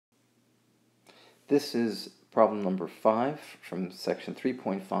This is problem number 5 from section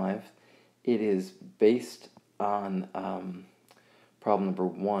 3.5. It is based on problem number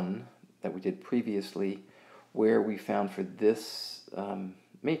 1 that we did previously, where we found for this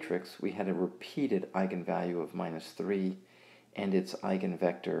matrix we had a repeated eigenvalue of -3 and its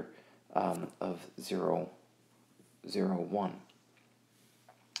eigenvector of 0, 0, 1.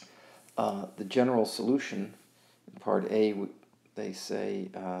 The general solution, in part A, they say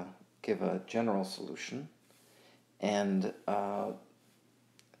give a general solution, and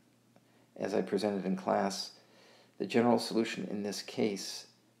as I presented in class, the general solution in this case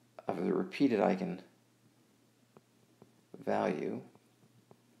of the repeated eigenvalue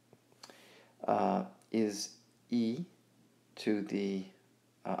is e to the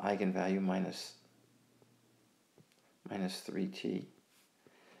eigenvalue minus 3t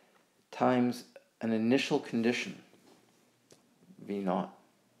times an initial condition v naught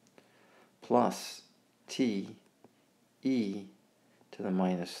plus t e to the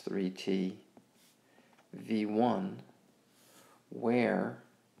minus 3t v1, where,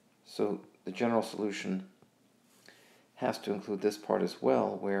 so the general solution has to include this part as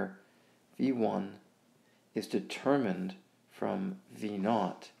well, where v1 is determined from v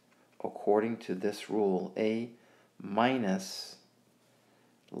naught according to this rule, a minus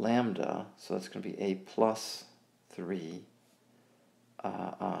lambda, so that's going to be a plus 3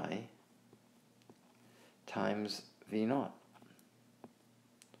 I times v naught.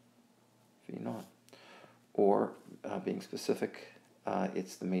 Or, being specific,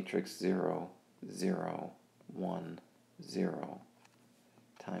 it's the matrix 0, 0, 1, 0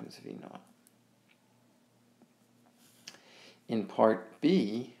 times v naught. In part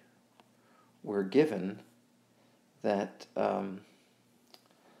B, we're given that, I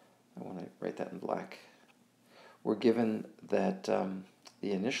want to write that in black, we're given that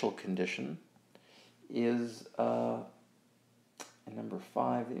the initial condition is, in number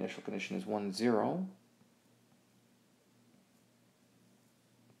 5, the initial condition is 1, 0.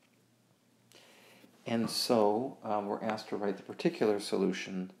 And so we're asked to write the particular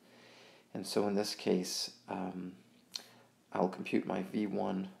solution. And so in this case, I'll compute my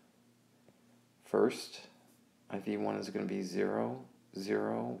v1 first. My v1 is going to be 0,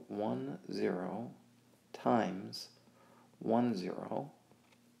 0, 1, 0 times 1, 0,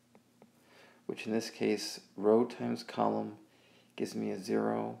 which in this case, row times column gives me a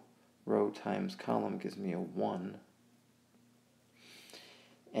 0, row times column gives me a 1.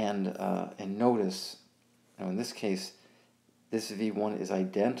 And notice, in this case, this v1 is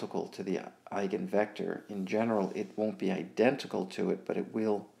identical to the eigenvector. In general, it won't be identical to it, but it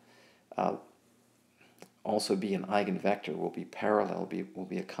will also be an eigenvector, will be parallel, will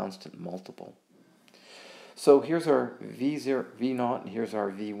be a constant multiple. So here's our v0, v0, and here's our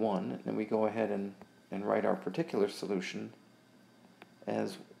v1, and we go ahead and write our particular solution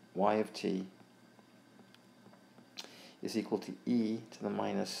as y of t is equal to e to the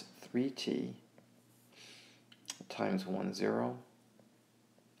minus 3t times 1, 0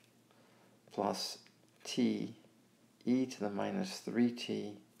 plus t e to the minus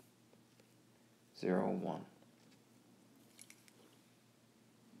 3t 0, 1.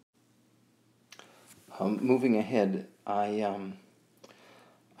 Moving ahead, I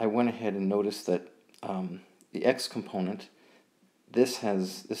went ahead and noticed that the x component, this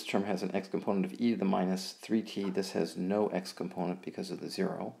term has an x component of e to the minus 3t. This has no x component because of the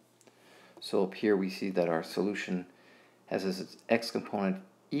 0. So up here we see that our solution has as its x component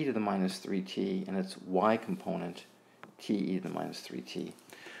e to the minus 3t and its y component t e to the minus 3t.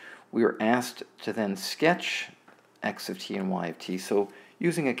 We are asked to then sketch x of t and y of t. So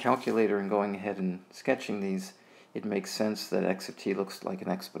using a calculator and going ahead and sketching these, it makes sense that x of t looks like an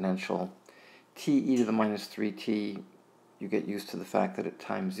exponential. T e to the minus 3t, you get used to the fact that at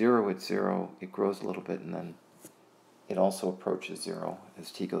time 0 it's 0, it grows a little bit, and then it also approaches 0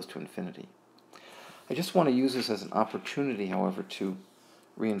 as t goes to infinity. I just want to use this as an opportunity, however, to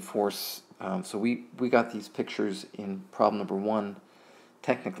reinforce. So we got these pictures in problem number 1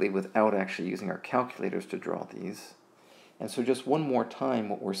 technically without actually using our calculators to draw these. And so just one more time,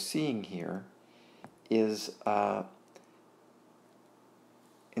 what we're seeing here is,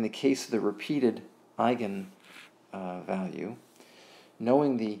 in the case of the repeated eigenvalue,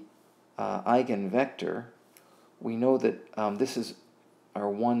 knowing the eigenvector, we know that this is our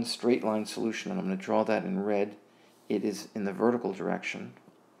one straight line solution, and I'm going to draw that in red. It is in the vertical direction.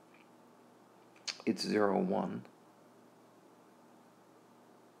 It's 0, 1.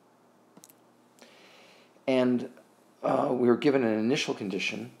 And we were given an initial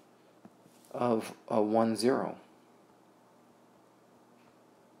condition of 1, 0.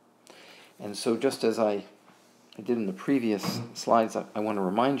 And so just as I did in the previous slides, I want to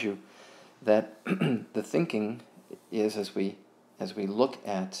remind you that the thinking is, as we look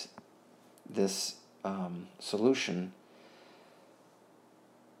at this solution,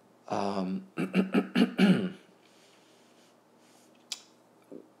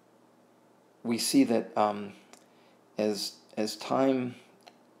 we see that as time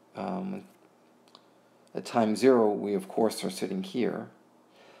at time 0, we of course are sitting here,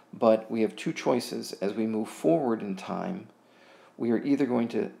 but we have two choices. As we move forward in time, we are either going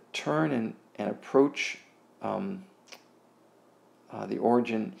to turn and approach the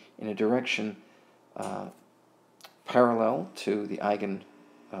origin in a direction parallel to the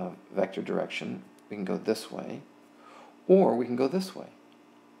eigenvector direction. We can go this way, or we can go this way.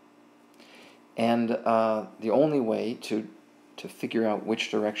 And the only way to figure out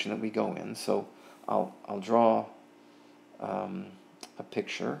which direction that we go in, so I'll draw a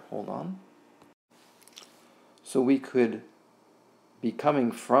picture. Hold on. So we could be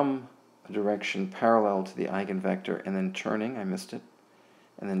coming from a direction parallel to the eigenvector and then turning, I missed it,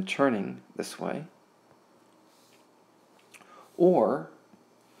 and then turning this way. Or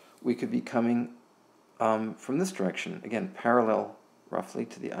we could be coming from this direction, again, parallel roughly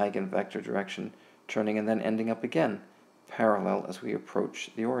to the eigenvector direction, turning and then ending up again parallel as we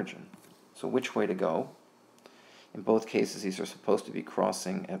approach the origin. So which way to go? In both cases, these are supposed to be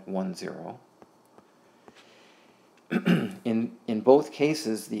crossing at 1, 0. In both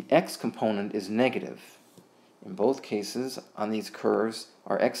cases, the x component is negative. In both cases, on these curves,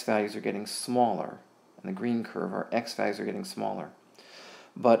 our x values are getting smaller. On the green curve, our x values are getting smaller.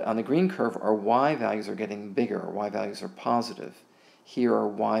 But on the green curve, our y values are getting bigger. Our y values are positive. Here, our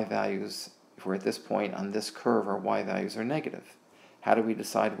y values, if we're at this point on this curve, our y values are negative. How do we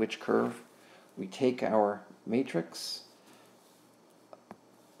decide which curve? We take our matrix,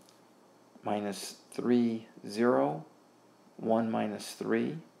 minus 3, 0, 1, minus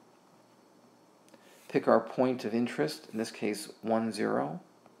 3. Pick our point of interest, in this case 1, 0.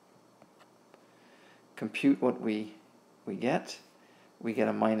 Compute what we get. We get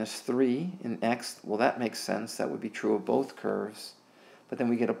a minus 3 in x. Well, that makes sense. That would be true of both curves. But then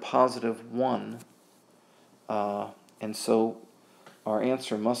we get a positive 1. And so our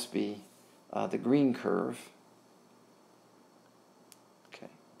answer must be the green curve. Okay.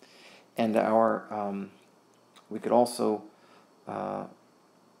 And our we could also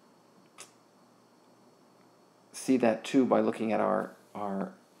see that too by looking at our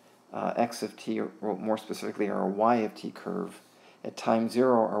x of t, or more specifically our y of t curve. At time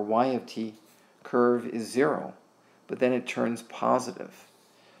 0, our y of t curve is 0, but then it turns positive.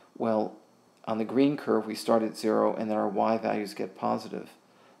 Well, on the green curve, we start at 0, and then our y values get positive.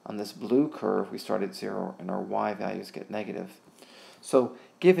 On this blue curve, we start at 0, and our y values get negative. So,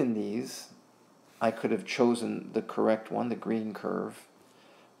 given these, I could have chosen the correct one, the green curve.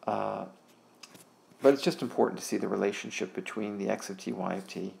 But it's just important to see the relationship between the x of t, y of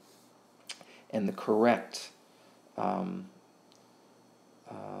t, and the correct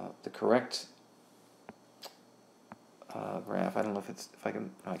graph. I don't know if I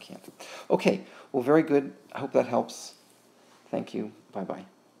can, no, I can't. Okay, well, very good. I hope that helps. Thank you. Bye-bye.